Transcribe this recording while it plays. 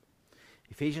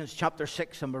Ephesians chapter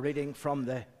 6, and we're reading from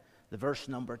the verse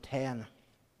number 10.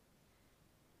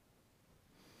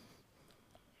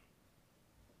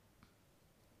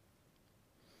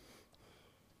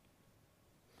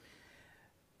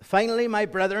 Finally, my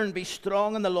brethren, be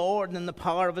strong in the Lord and in the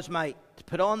power of his might.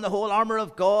 Put on the whole armor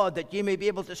of God, that ye may be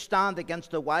able to stand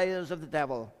against the wiles of the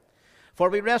devil. For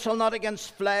we wrestle not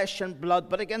against flesh and blood,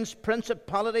 but against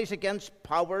principalities, against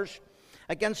powers,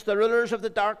 against the rulers of the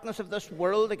darkness of this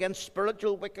world, against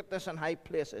spiritual wickedness in high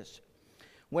places.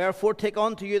 Wherefore take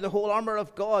unto you the whole armor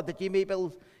of God, that ye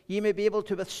may be able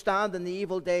to withstand in the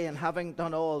evil day, and having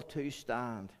done all, to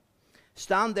stand.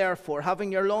 Stand therefore,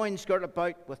 having your loins girt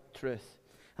about with truth,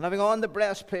 and having on the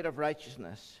breastplate of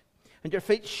righteousness, and your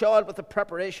feet shod with the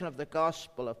preparation of the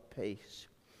gospel of peace.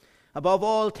 Above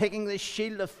all, taking the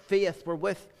shield of faith,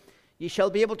 wherewith ye shall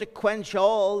be able to quench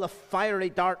all the fiery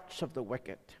darts of the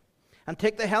wicked. And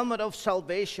take the helmet of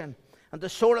salvation, and the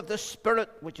sword of the Spirit,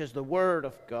 which is the word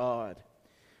of God.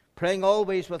 Praying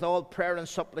always with all prayer and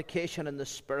supplication in the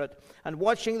Spirit, and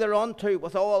watching thereunto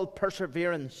with all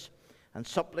perseverance and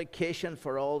supplication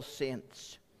for all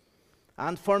saints.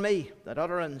 And for me, that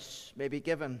utterance may be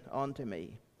given unto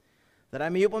me, that I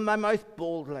may open my mouth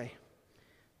boldly,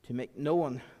 to make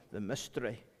known the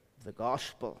mystery of the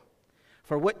gospel,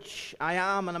 for which I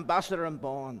am an ambassador in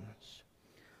bonds,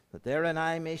 that therein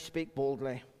I may speak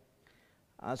boldly,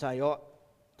 as I ought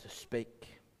to speak.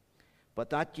 But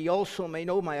that ye also may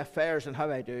know my affairs and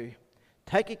how I do.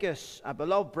 Tychicus, a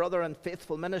beloved brother and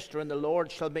faithful minister in the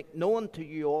Lord, shall make known to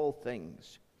you all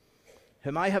things,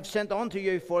 whom I have sent unto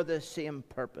you for the same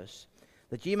purpose,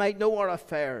 that ye might know our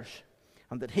affairs,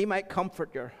 and that he might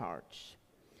comfort your hearts.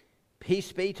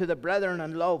 Peace be to the brethren,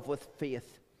 and love with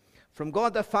faith, from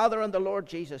God the Father and the Lord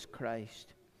Jesus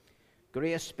Christ.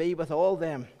 Grace be with all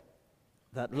them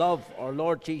that love our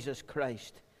Lord Jesus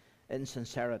Christ in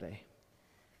sincerity.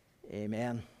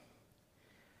 Amen.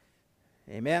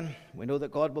 Amen. We know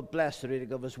that God will bless the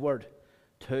reading of his word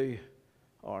to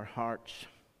our hearts.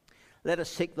 Let us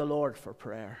seek the Lord for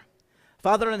prayer.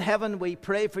 Father in heaven, we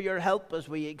pray for your help as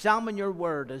we examine your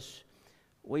word, as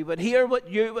we would hear what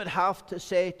you would have to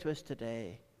say to us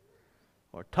today,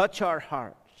 or touch our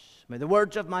hearts. May the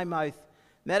words of my mouth,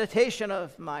 meditation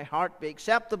of my heart be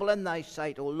acceptable in thy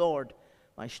sight, O Lord,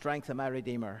 my strength and my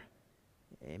Redeemer.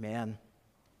 Amen.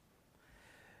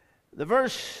 The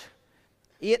verse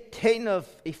 18 of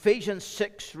Ephesians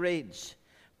 6 reads,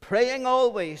 praying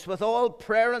always with all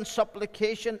prayer and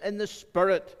supplication in the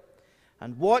Spirit,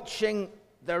 and watching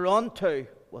thereunto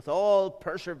with all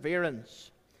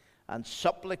perseverance and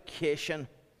supplication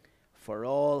for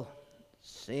all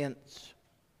saints.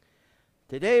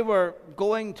 Today we're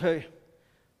going to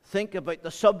think about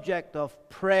the subject of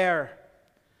prayer.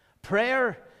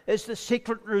 Prayer is the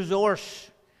secret resource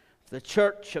of the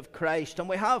Church of Christ, and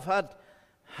we have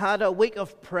had a week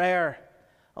of prayer,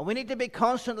 and we need to be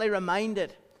constantly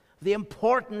reminded of the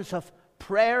importance of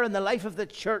prayer in the life of the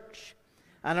church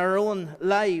and our own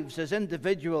lives as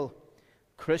individual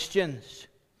Christians.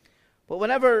 But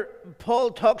whenever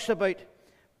Paul talks about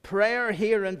prayer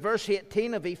here in verse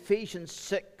 18 of Ephesians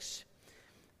 6,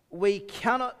 we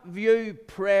cannot view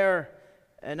prayer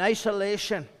in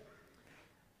isolation.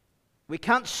 We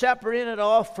can't separate it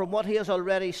off from what he has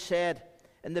already said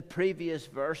in the previous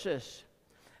verses.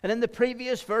 And in the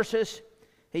previous verses,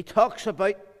 he talks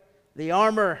about the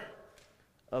armor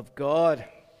of God.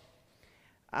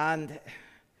 And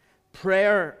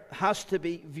prayer has to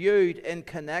be viewed in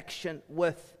connection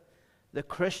with the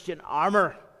Christian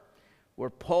armor, where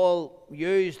Paul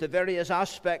used the various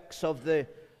aspects of the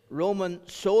Roman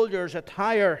soldier's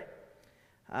attire,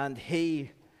 and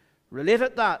he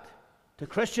related that to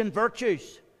Christian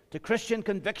virtues, to Christian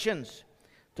convictions,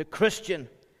 to Christian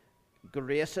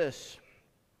graces.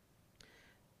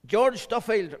 George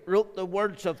Duffield wrote the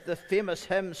words of the famous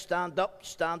hymn, stand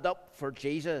up for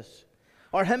Jesus.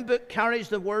 Our hymn book carries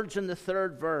the words in the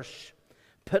third verse,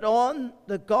 put on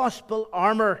the gospel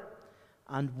armor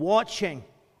and watching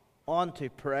unto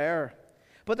prayer.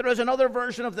 But there is another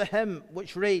version of the hymn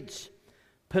which reads,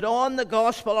 put on the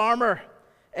gospel armor,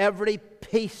 every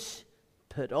piece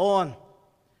put on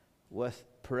with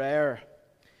prayer.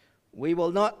 We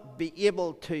will not be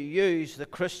able to use the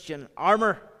Christian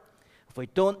armor if we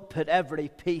don't put every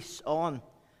piece on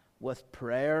with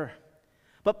prayer.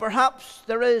 But perhaps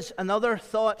there is another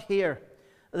thought here,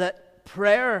 that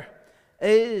prayer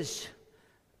is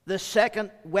the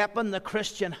second weapon the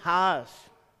Christian has.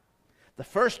 The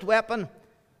first weapon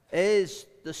is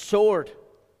the sword,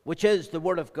 which is the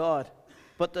Word of God.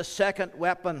 But the second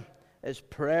weapon is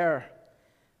prayer.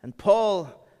 And Paul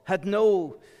had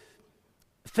no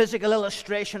physical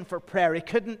illustration for prayer. He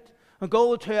couldn't and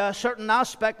go to a certain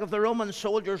aspect of the Roman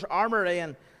soldier's armory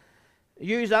and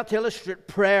use that to illustrate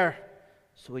prayer.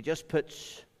 So he just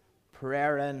puts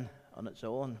prayer in on its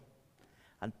own.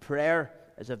 And prayer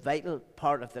is a vital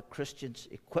part of the Christian's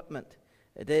equipment.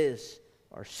 It is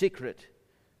our secret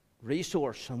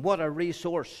resource. And what a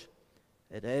resource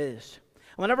it is.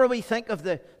 Whenever we think of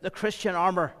the Christian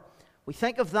armor, we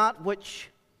think of that which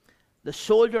the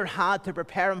soldier had to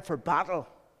prepare him for battle.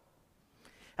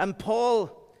 And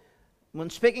Paul, when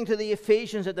speaking to the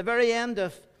Ephesians at the very end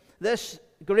of this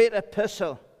great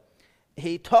epistle,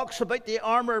 he talks about the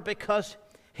armor because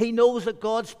he knows that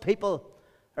God's people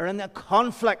are in a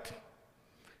conflict.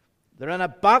 They're in a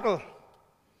battle.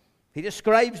 He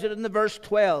describes it in the verse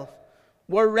 12.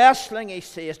 We're wrestling, he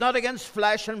says, not against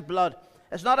flesh and blood.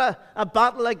 It's not a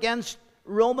battle against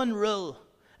Roman rule.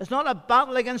 It's not a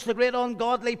battle against the great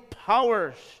ungodly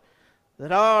powers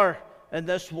that are in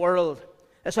this world.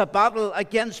 It's a battle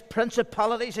against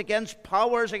principalities, against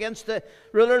powers, against the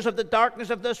rulers of the darkness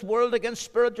of this world, against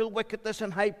spiritual wickedness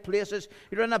in high places.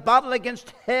 You're in a battle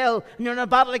against hell, and you're in a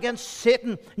battle against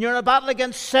Satan, and you're in a battle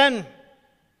against sin.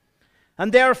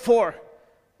 And therefore,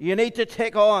 you need to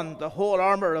take on the whole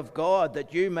armor of God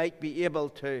that you might be able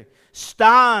to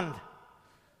stand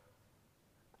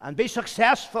and be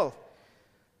successful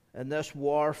in this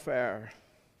warfare.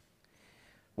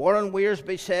 Warren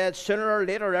Wiersbe said, sooner or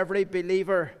later every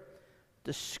believer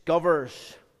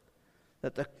discovers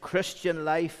that the Christian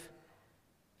life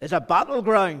is a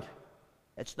battleground.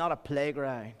 It's not a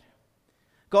playground.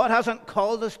 God hasn't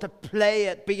called us to play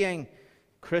at being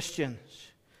Christians,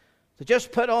 to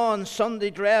just put on Sunday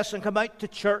dress and come out to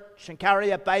church and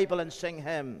carry a Bible and sing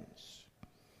hymns.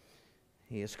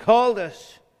 He has called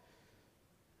us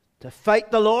to fight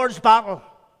the Lord's battle,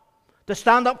 to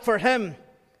stand up for Him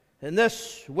in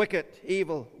this wicked,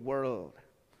 evil world.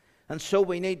 And so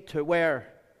we need to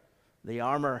wear the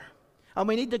armor. And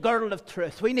we need the girdle of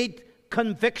truth. We need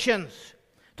convictions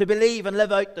to believe and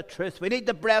live out the truth. We need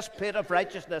the breastplate of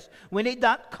righteousness. We need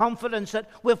that confidence that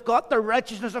we've got the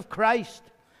righteousness of Christ,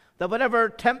 that whatever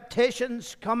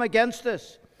temptations come against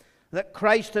us, that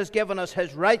Christ has given us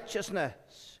His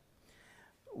righteousness.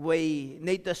 We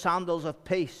need the sandals of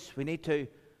peace. We need to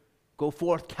go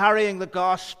forth carrying the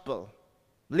gospel,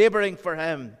 laboring for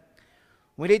Him.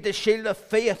 We need the shield of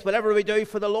faith. Whatever we do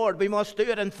for the Lord, we must do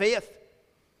it in faith.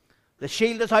 The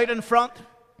shield is out in front.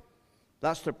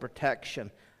 That's the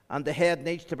protection. And the head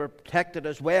needs to be protected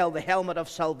as well, the helmet of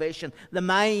salvation. The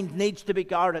mind needs to be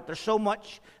guarded. There's so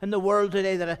much in the world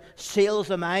today that assails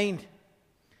the mind.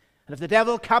 And if the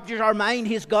devil captures our mind,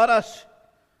 he's got us.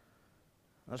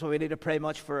 That's why we need to pray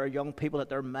much for our young people, that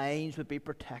their minds would be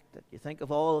protected. You think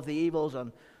of all of the evils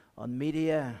on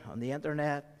media, on the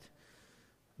internet,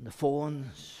 on the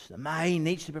phones. The mind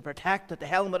needs to be protected, the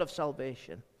helmet of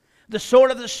salvation. The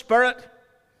sword of the Spirit,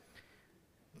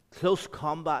 close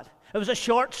combat. It was a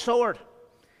short sword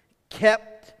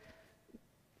kept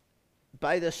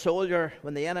by the soldier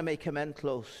when the enemy came in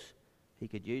close. He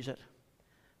could use it.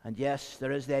 And yes,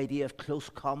 there is the idea of close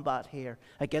combat here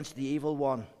against the evil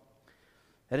one.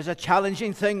 It is a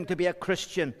challenging thing to be a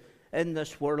Christian in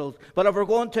this world. But if we're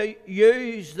going to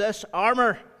use this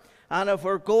armor, and if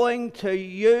we're going to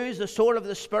use the sword of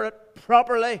the Spirit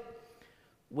properly,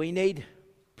 we need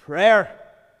prayer.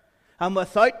 And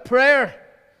without prayer,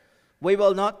 we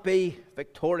will not be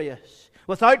victorious.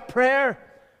 Without prayer,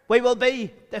 we will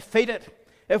be defeated.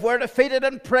 If we're defeated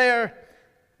in prayer,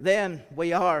 then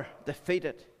we are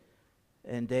defeated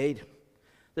indeed.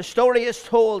 The story is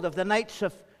told of the Knights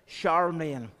of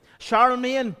Charlemagne.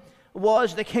 Charlemagne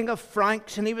was the king of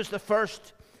Franks, and he was the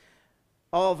first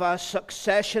of a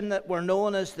succession that were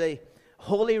known as the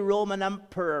Holy Roman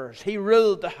Emperors. He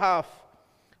ruled the half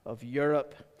of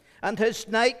Europe, and his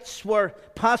knights were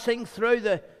passing through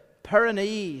the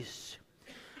Pyrenees,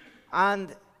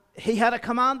 and he had a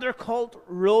commander called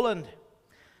Roland,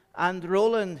 and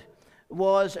Roland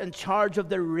was in charge of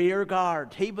the rear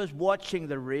guard. He was watching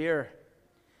the rear,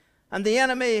 and the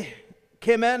enemy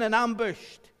came in and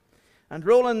ambushed, and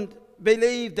Roland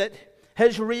believed that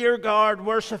his rear guard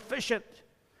were sufficient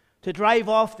to drive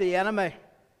off the enemy.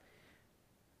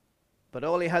 But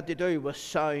all he had to do was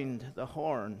sound the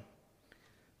horn.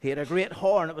 He had a great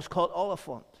horn. It was called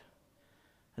Oliphant.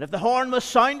 And if the horn was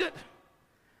sounded,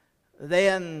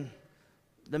 then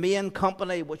the main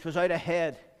company, which was out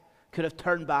ahead, could have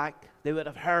turned back. They would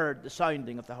have heard the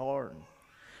sounding of the horn.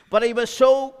 But he was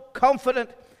so confident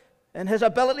in his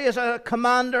ability as a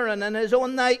commander and in his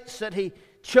own knights that he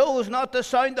chose not to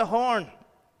sound the horn,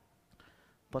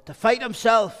 but to fight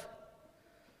himself.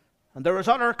 And there was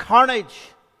utter carnage,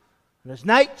 and his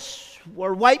knights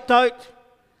were wiped out.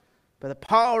 by the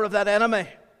power of that enemy.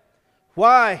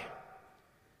 Why?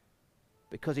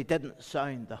 Because he didn't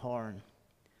sound the horn.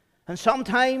 And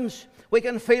sometimes we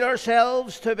can feel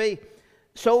ourselves to be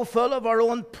so full of our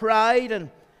own pride and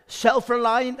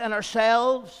self-reliant in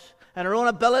ourselves and our own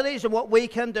abilities and what we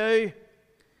can do,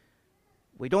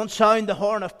 we don't sound the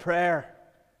horn of prayer.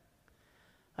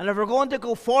 And if we're going to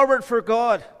go forward for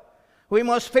God, we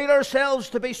must feel ourselves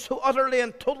to be so utterly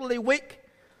and totally weak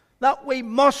that we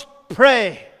must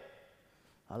pray.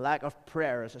 A lack of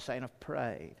prayer is a sign of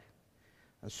pride.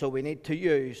 And so we need to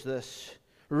use this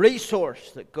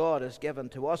resource that God has given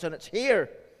to us. And it's here.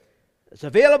 It's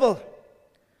available.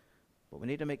 But we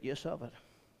need to make use of it.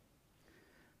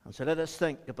 And so let us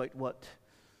think about what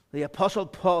the Apostle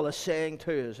Paul is saying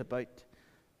to us about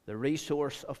the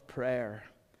resource of prayer.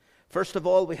 First of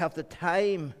all, we have the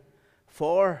time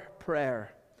for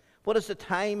prayer. What is the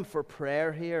time for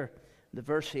prayer here? In the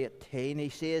verse 18, he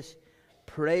says,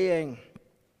 praying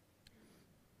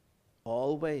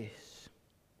always.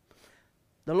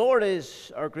 The Lord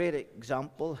is our great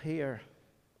example here.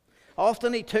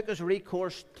 Often he took his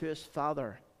recourse to his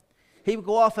Father. He would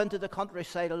go off into the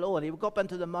countryside alone. He would go up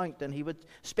into the mountain. He would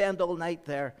spend all night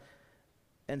there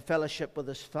in fellowship with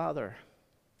his Father.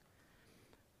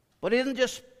 But he didn't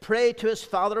just pray to his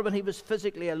Father when he was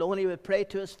physically alone. He would pray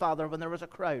to his Father when there was a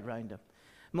crowd around him.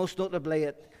 Most notably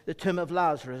at the tomb of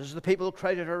Lazarus, as the people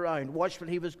crowded around, watched what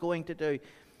he was going to do.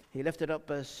 He lifted up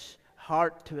his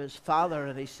heart to his Father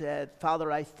and he said,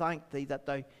 Father, I thank thee that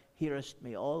thou hearest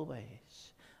me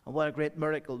always. And what a great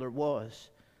miracle there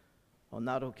was on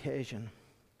that occasion.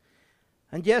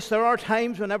 And yes, there are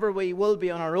times whenever we will be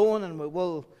on our own and we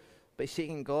will be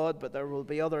seeking God, but there will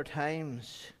be other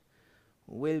times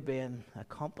we'll be in a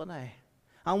company.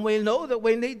 And we'll know that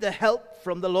we need the help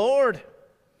from the Lord.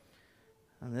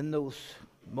 And in those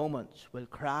moments, we'll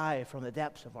cry from the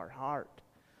depths of our heart,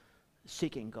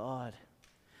 seeking God.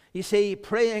 You see,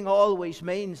 praying always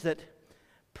means that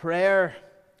prayer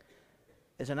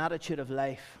is an attitude of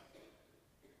life.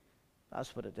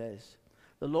 That's what it is.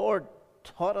 The Lord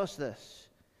taught us this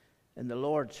in the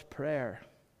Lord's Prayer.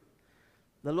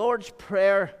 The Lord's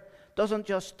Prayer doesn't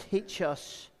just teach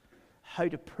us how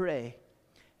to pray,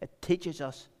 it teaches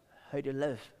us how to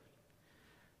live.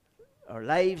 Our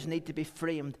lives need to be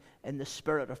framed in the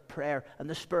spirit of prayer, and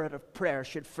the spirit of prayer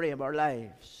should frame our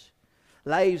lives.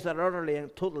 Lives that are utterly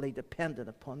and totally dependent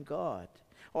upon God.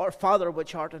 Our Father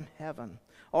which art in heaven.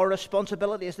 Our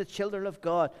responsibility as the children of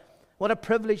God. What a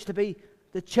privilege to be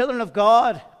the children of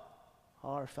God,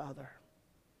 our Father.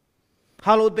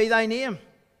 Hallowed be thy name.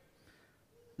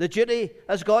 The duty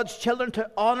as God's children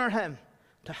to honor him,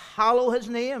 to hallow his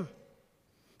name,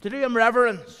 to do him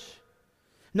reverence,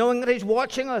 knowing that he's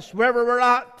watching us wherever we're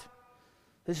at.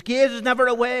 His gaze is never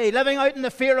away, living out in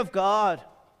the fear of God.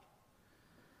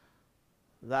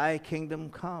 Thy kingdom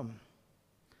come.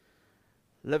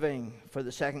 Living for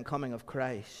the second coming of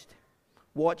Christ.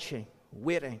 Watching,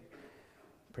 waiting,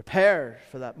 prepared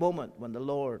for that moment when the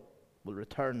Lord will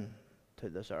return to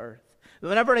this earth.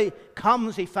 Whenever he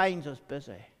comes, he finds us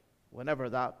busy. Whenever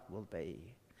that will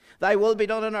be. Thy will be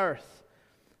done on earth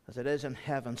as it is in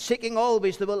heaven. Seeking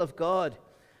always the will of God.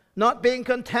 Not being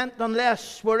content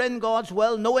unless we're in God's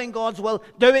will, knowing God's will,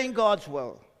 doing God's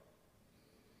will.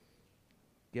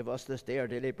 Give us this day our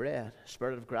daily bread, a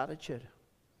spirit of gratitude.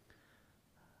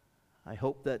 I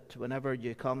hope that whenever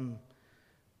you come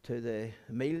to the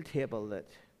meal table that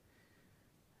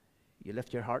you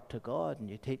lift your heart to God and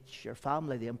you teach your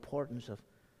family the importance of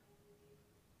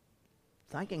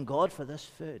thanking God for this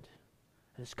food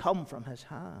that has come from his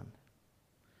hand.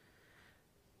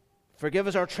 Forgive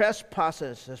us our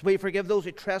trespasses as we forgive those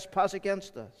who trespass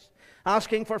against us.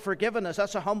 Asking for forgiveness,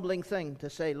 that's a humbling thing to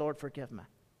say, Lord, forgive me.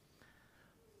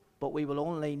 But we will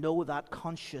only know that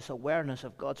conscious awareness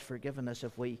of God's forgiveness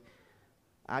if we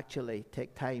actually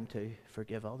take time to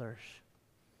forgive others.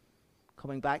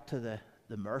 Coming back to the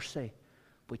mercy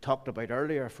we talked about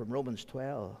earlier from Romans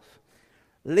 12.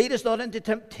 Lead us not into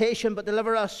temptation, but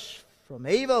deliver us from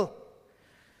evil.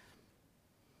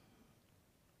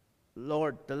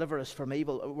 Lord, deliver us from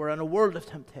evil. We're in a world of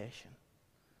temptation.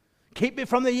 Keep me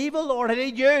from the evil, Lord. I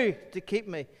need you to keep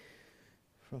me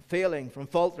from failing, from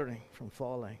faltering, from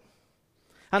falling.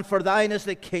 And for thine is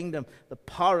the kingdom, the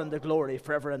power and the glory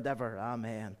forever and ever.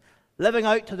 Amen. Living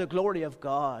out to the glory of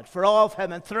God. For of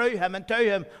him and through him and to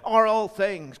him are all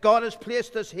things. God has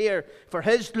placed us here for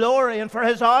his glory and for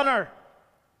his honor.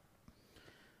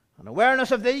 An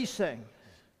awareness of these things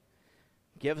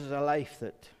gives us a life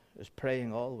that is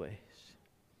praying always.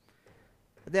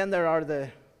 But then there are the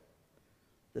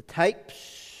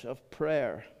types of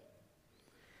prayer.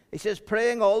 He says,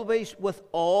 praying always with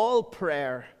all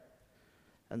prayer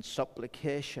and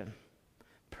supplication.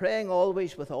 Praying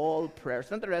always with all prayer. It's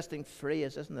an interesting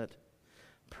phrase, isn't it?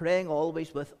 Praying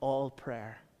always with all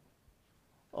prayer.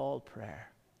 All prayer.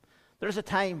 There's a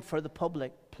time for the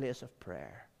public place of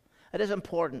prayer. It is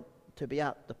important to be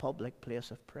at the public place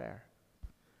of prayer,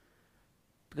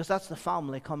 because that's the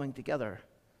family coming together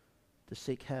to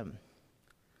seek Him.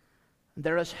 And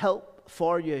there is help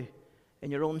for you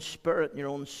in your own spirit and your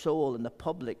own soul in the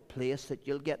public place that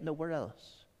you'll get nowhere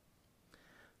else.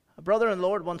 A brother in the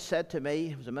Lord once said to me,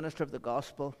 he was a minister of the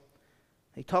gospel,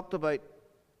 he talked about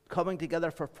coming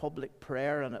together for public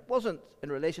prayer, and it wasn't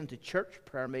in relation to church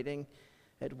prayer meeting,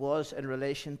 it was in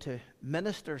relation to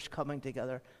ministers coming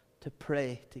together to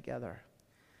pray together.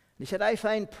 And he said, I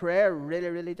find prayer really,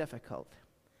 really difficult.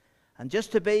 And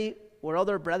just to be where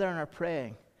other brethren are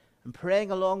praying and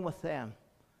praying along with them,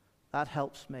 that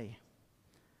helps me.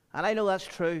 And I know that's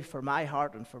true for my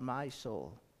heart and for my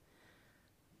soul.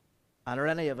 And are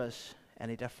any of us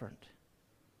any different?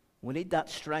 We need that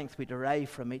strength we derive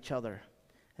from each other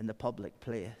in the public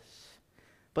place.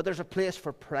 But there's a place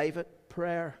for private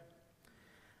prayer.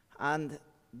 And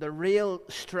the real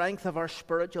strength of our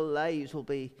spiritual lives will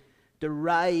be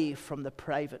derived from the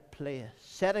private place.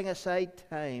 Setting aside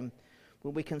time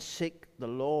when we can seek the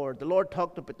Lord. The Lord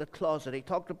talked about the closet. He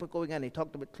talked about going in. He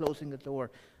talked about closing the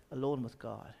door, alone with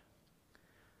God.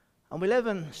 And we live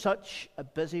in such a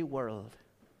busy world,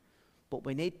 but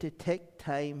we need to take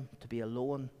time to be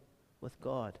alone with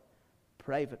God.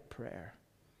 Private prayer.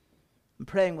 And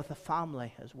praying with the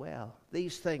family as well.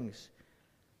 These things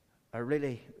are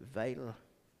really vital.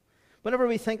 Whenever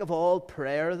we think of all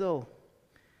prayer, though,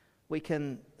 we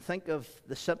can think of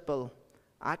the simple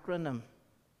acronym,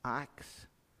 ACTS,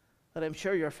 that I'm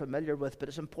sure you're familiar with, but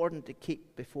it's important to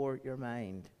keep before your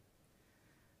mind.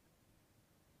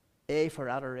 A for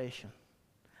adoration.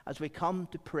 As we come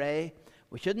to pray,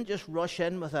 we shouldn't just rush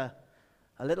in with a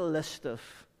little list of,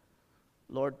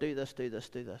 Lord, do this, do this,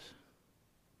 do this.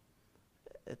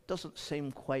 It doesn't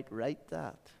seem quite right,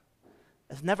 that.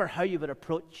 It's never how you would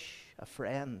approach a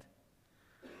friend.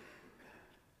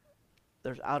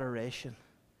 There's adoration.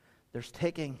 There's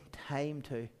taking time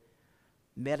to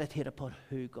meditate upon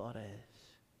who God is,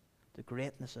 the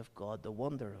greatness of God, the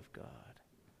wonder of God.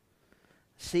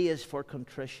 C is for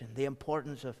contrition, the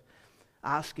importance of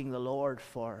asking the Lord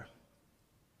for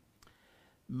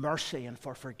mercy and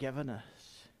for forgiveness,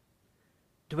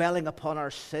 dwelling upon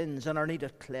our sins and our need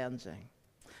of cleansing.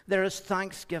 There is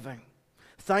thanksgiving,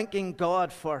 thanking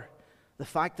God for the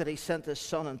fact that He sent His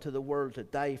Son into the world to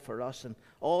die for us and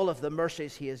all of the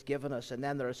mercies He has given us. And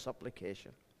then there is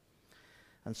supplication.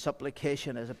 And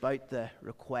supplication is about the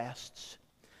requests.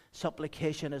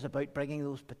 Supplication is about bringing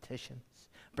those petitions,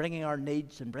 bringing our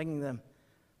needs and bringing them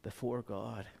before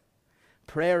God.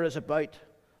 Prayer is about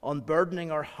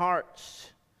unburdening our hearts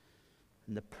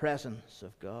in the presence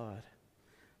of God.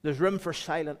 There's room for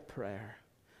silent prayer.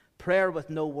 Prayer with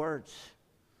no words,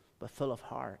 but full of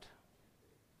heart.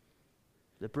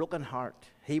 The broken heart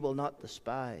He will not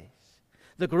despise.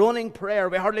 The groaning prayer,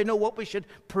 we hardly know what we should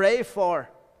pray for.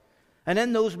 And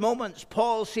in those moments,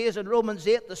 Paul says in Romans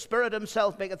 8, the Spirit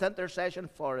Himself maketh intercession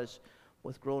for us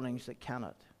with groanings that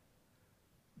cannot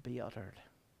be uttered.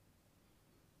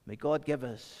 May God give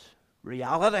us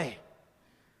reality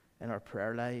in our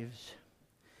prayer lives.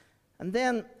 And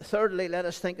then, thirdly, let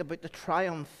us think about the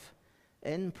triumph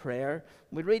in prayer.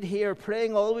 We read here,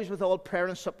 praying always with all prayer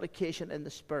and supplication in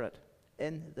the Spirit.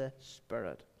 In the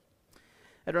Spirit.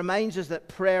 It reminds us that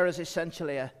prayer is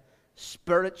essentially a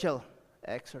spiritual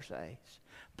exercise.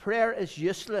 Prayer is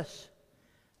useless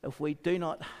if we do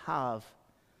not have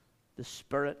the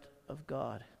Spirit of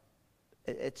God.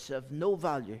 It's of no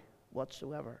value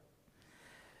whatsoever.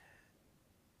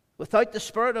 Without the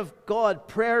Spirit of God,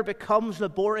 prayer becomes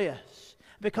laborious.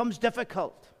 It becomes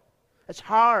difficult. It's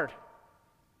hard.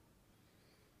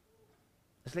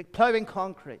 It's like plowing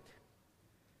concrete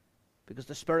because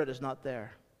the Spirit is not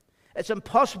there. It's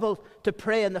impossible to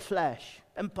pray in the flesh.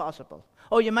 Impossible.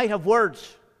 Oh, you might have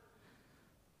words,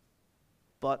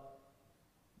 but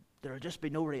there will just be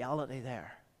no reality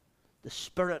there. The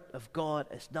Spirit of God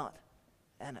is not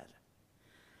in it.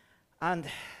 And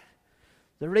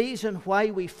the reason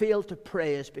why we fail to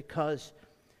pray is because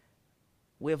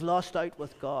we have lost out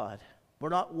with God. We're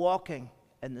not walking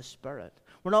in the Spirit.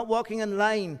 We're not walking in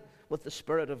line with the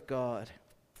Spirit of God.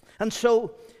 And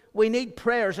so we need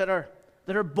prayers that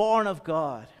are born of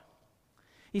God.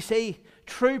 You see,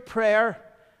 true prayer,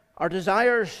 our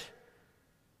desires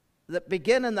that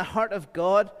begin in the heart of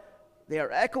God, they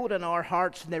are echoed in our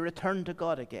hearts and they return to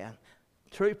God again.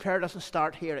 True prayer doesn't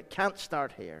start here. It can't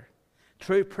start here.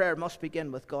 True prayer must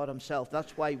begin with God Himself.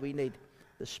 That's why we need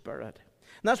the Spirit.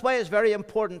 And that's why it's very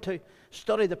important to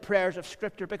study the prayers of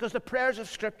Scripture, because the prayers of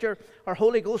Scripture are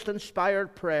Holy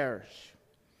Ghost-inspired prayers.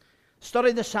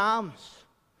 Study the Psalms.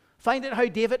 Find out how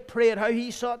David prayed, how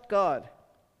he sought God.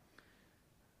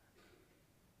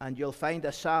 And you'll find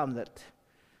a psalm that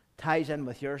ties in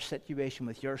with your situation,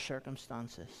 with your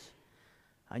circumstances.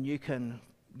 And you can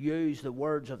use the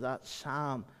words of that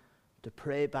psalm to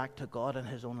pray back to God in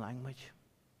His own language.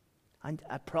 And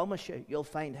I promise you, you'll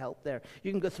find help there.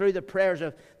 You can go through the prayers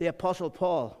of the Apostle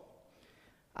Paul,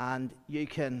 and you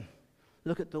can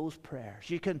look at those prayers.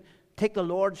 You can take the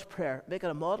Lord's Prayer, make it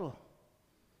a model.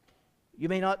 You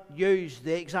may not use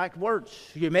the exact words.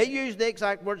 You may use the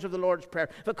exact words of the Lord's Prayer.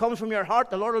 If it comes from your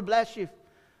heart, the Lord will bless you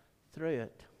through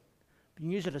it. But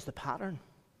you use it as the pattern.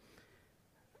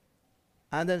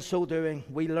 And in so doing,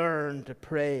 we learn to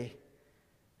pray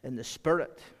in the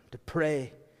Spirit, to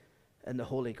pray in the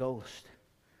Holy Ghost.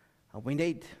 And we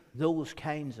need those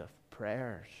kinds of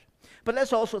prayers. But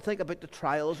let's also think about the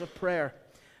trials of prayer.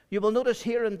 You will notice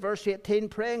here in verse 18,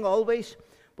 praying always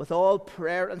with all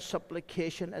prayer and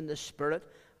supplication in the Spirit,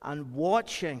 and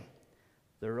watching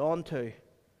thereunto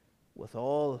with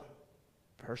all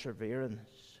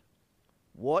perseverance.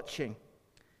 Watching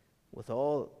with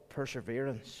all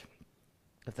perseverance.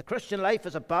 If the Christian life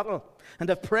is a battle, and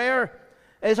if prayer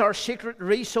is our secret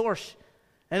resource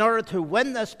in order to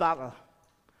win this battle,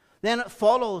 then it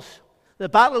follows the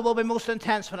battle will be most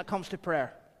intense when it comes to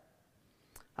prayer.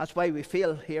 That's why we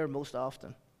fail here most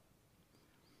often.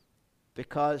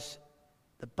 Because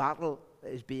the battle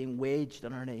is being waged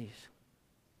on our knees.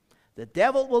 The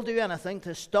devil will do anything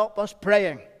to stop us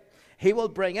praying. He will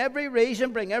bring every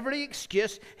reason, bring every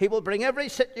excuse. He will bring every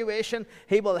situation.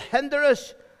 He will hinder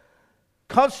us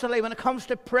constantly when it comes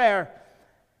to prayer.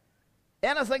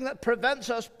 Anything that prevents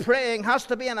us praying has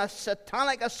to be a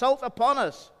satanic assault upon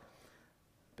us.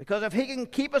 Because if he can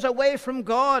keep us away from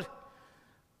God,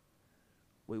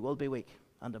 we will be weak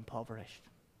and impoverished.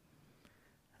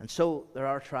 And so there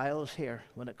are trials here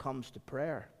when it comes to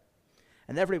prayer.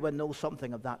 And everyone knows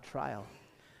something of that trial.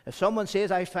 If someone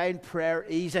says, I find prayer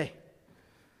easy,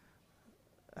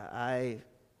 I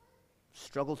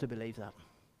struggle to believe that.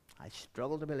 I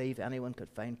struggle to believe anyone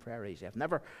could find prayer easy. I've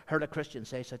never heard a Christian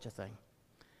say such a thing.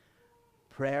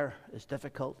 Prayer is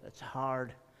difficult. It's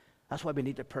hard. That's why we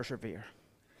need to persevere.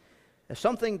 If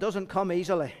something doesn't come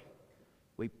easily,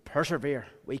 we persevere.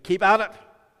 We keep at it.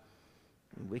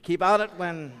 We keep at it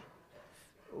when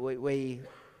we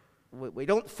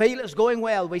don't feel it's going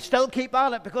well. We still keep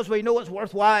at it because we know it's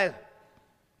worthwhile.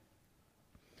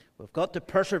 We've got to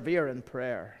persevere in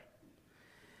prayer.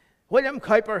 William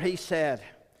Cowper, he said,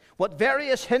 what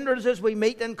various hindrances we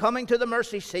meet in coming to the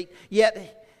mercy seat,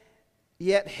 yet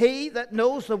he that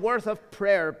knows the worth of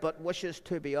prayer but wishes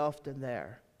to be often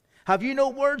there. Have you no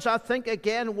words? I think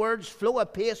again words flow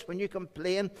apace when you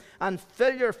complain and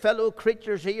fill your fellow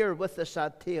creature's ear with the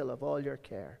sad tale of all your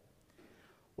care.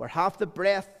 Were half the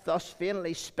breath thus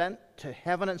vainly spent to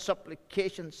heaven in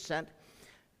supplication sent,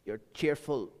 your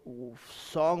cheerful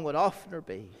song would oftener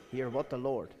be, hear what the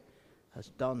Lord has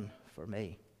done for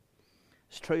me.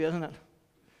 It's true, isn't it?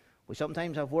 We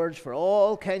sometimes have words for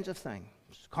all kinds of things.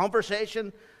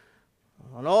 Conversation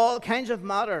on all kinds of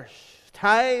matters.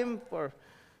 Time for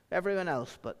everyone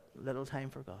else, but little time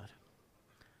for God.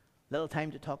 Little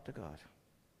time to talk to God.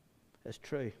 It's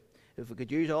true. If we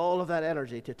could use all of that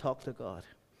energy to talk to God,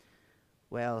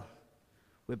 well,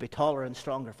 we'd be taller and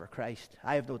stronger for Christ.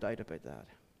 I have no doubt about that.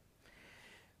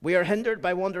 We are hindered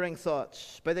by wandering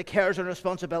thoughts, by the cares and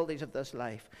responsibilities of this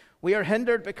life. We are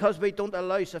hindered because we don't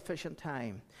allow sufficient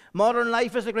time. Modern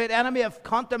life is the great enemy of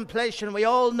contemplation. We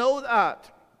all know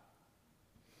that.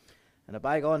 In a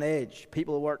bygone age,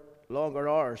 people worked longer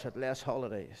hours, had less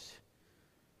holidays.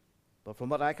 But from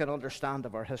what I can understand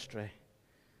of our history,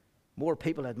 more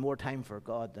people had more time for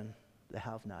God than they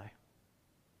have now.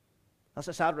 That's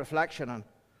a sad reflection on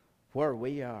where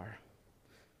we are.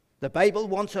 The Bible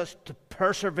wants us to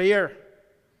persevere.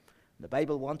 The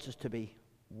Bible wants us to be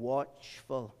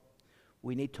watchful.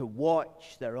 We need to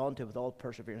watch thereunto with all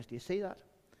perseverance. Do you see that?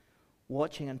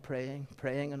 Watching and praying,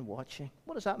 praying and watching.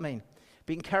 What does that mean?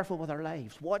 Being careful with our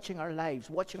lives, watching our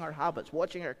habits,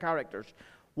 watching our characters,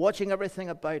 watching everything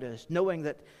about us, knowing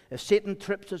that if Satan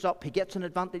trips us up, he gets an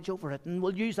advantage over it, and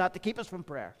we'll use that to keep us from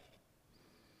prayer.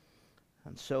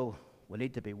 And so we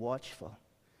need to be watchful,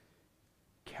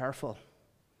 careful,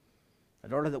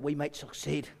 in order that we might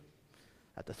succeed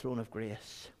at the throne of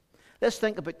grace. Let's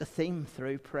think about the theme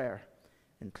through prayer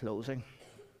in closing.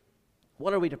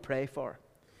 What are we to pray for?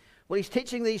 Well, he's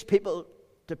teaching these people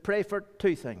to pray for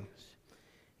two things.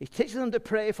 He's teaching them to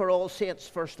pray for all saints,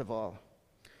 first of all.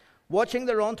 watching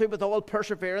thereunto with all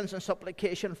perseverance and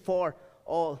supplication for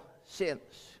all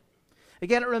saints.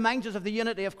 Again, it reminds us of the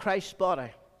unity of Christ's body.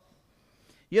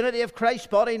 Unity of Christ's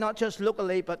body, not just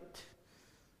locally, but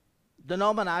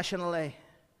denominationally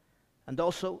and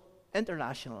also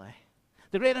internationally.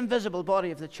 The great invisible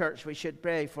body of the church. We should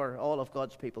pray for all of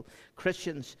God's people.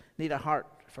 Christians need a heart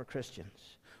for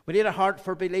Christians. We need a heart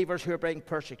for believers who are being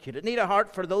persecuted. Need a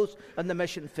heart for those in the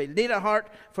mission field. Need a heart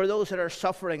for those that are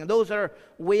suffering and those that are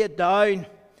weighed down.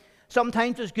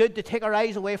 Sometimes it's good to take our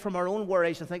eyes away from our own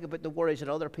worries and think about the worries that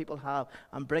other people have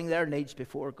and bring their needs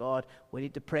before God. We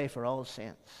need to pray for all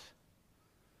saints.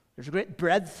 There's a great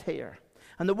breadth here.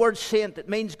 And the word saint, it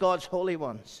means God's holy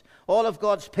ones. All of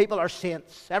God's people are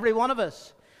saints. Every one of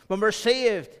us. When we're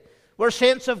saved, we're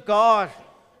saints of God.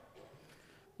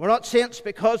 We're not saints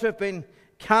because we've been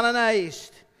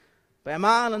canonized by a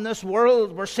man in this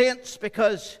world. We're saints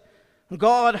because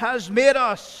God has made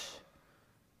us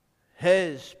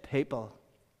His people.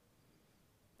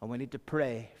 And we need to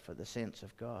pray for the saints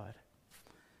of God.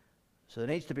 So there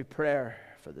needs to be prayer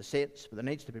for the saints, but there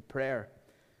needs to be prayer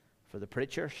for the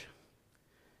preachers.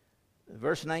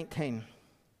 Verse 19.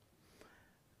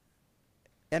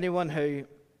 Anyone who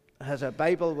has a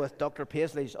Bible with Dr.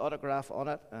 Paisley's autograph on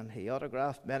it, and he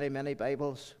autographed many, many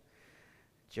Bibles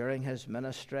during his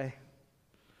ministry,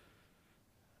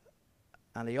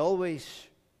 and he always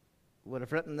would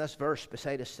have written this verse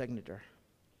beside his signature.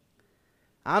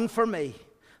 And for me,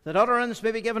 that utterance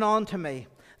may be given unto me,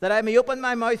 that I may open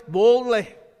my mouth boldly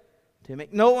to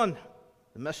make known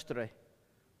the mystery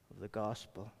of the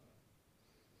gospel.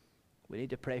 We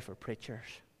need to pray for preachers.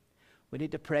 We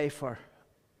need to pray for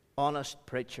honest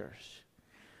preachers.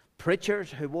 Preachers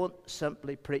who won't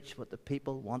simply preach what the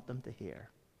people want them to hear.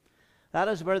 That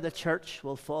is where the church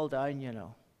will fall down, you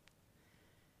know.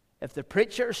 If the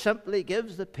preacher simply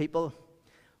gives the people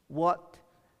what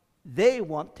they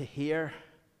want to hear,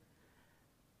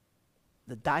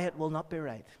 the diet will not be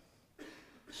right.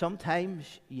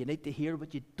 Sometimes you need to hear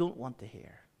what you don't want to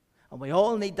hear. And we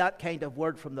all need that kind of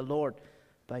word from the Lord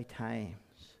by times.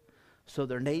 So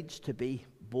there needs to be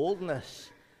boldness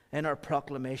in our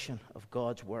proclamation of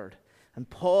God's word. And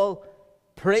Paul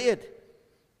prayed,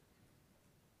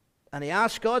 and he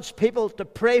asked God's people to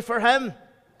pray for him,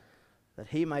 that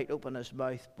he might open his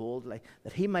mouth boldly,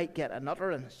 that he might get an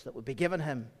utterance that would be given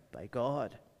him by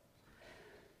God.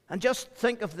 And just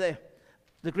think of the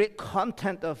great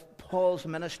content of Paul's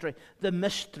ministry, the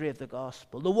mystery of the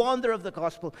gospel, the wonder of the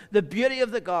gospel, the beauty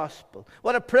of the gospel.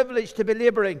 What a privilege to be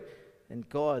laboring in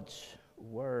God's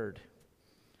word.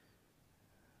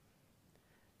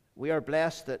 We are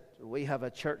blessed that we have a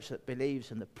church that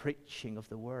believes in the preaching of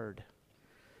the word.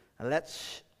 And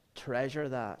let's treasure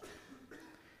that.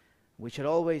 We should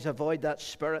always avoid that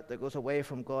spirit that goes away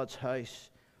from God's house,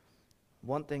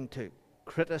 wanting to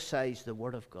criticize the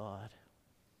word of God.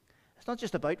 It's not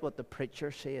just about what the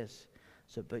preacher says.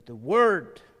 It's about the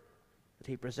word that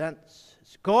he presents.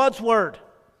 It's God's word.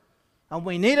 And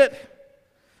we need it.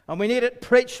 And we need it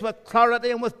preached with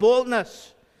clarity and with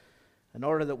boldness in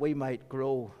order that we might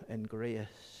grow in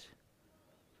grace.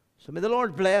 So may the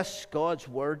Lord bless God's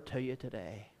word to you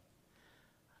today.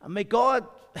 And may God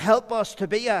help us to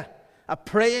be a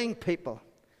praying people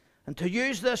and to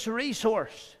use this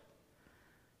resource.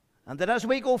 And that as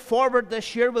we go forward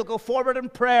this year, we'll go forward in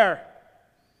prayer.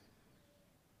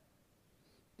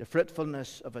 The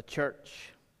fruitfulness of a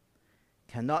church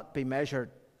cannot be measured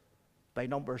by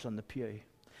numbers on the pew,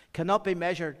 cannot be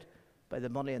measured by the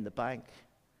money in the bank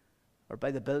or by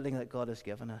the building that God has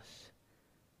given us.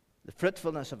 The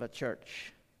fruitfulness of a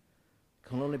church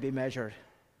can only be measured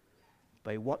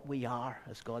by what we are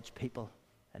as God's people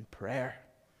in prayer.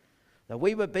 That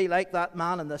we would be like that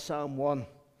man in the Psalm 1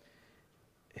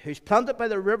 who's planted by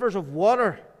the rivers of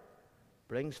water,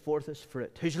 brings forth his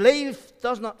fruit, whose leaf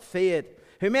does not fade,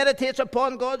 who meditates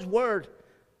upon God's word,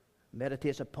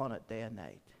 meditates upon it day and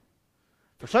night.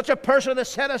 For such a person is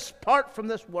set apart from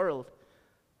this world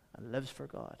and lives for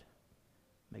God.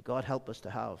 May God help us to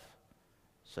have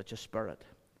such a spirit.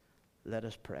 Let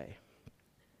us pray.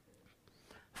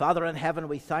 Father in heaven,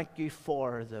 we thank you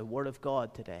for the word of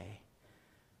God today.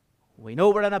 We know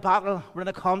we're in a battle, we're in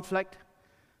a conflict.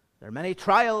 There are many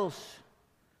trials,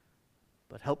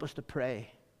 but help us to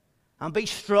pray and be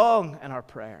strong in our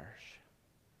prayers.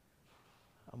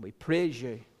 And we praise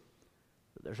you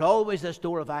that there's always this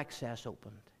door of access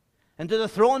opened into the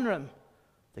throne room,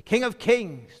 the King of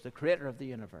Kings, the Creator of the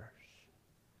universe.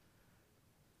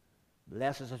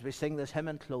 Bless us as we sing this hymn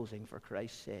in closing for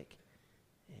Christ's sake.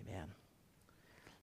 Amen.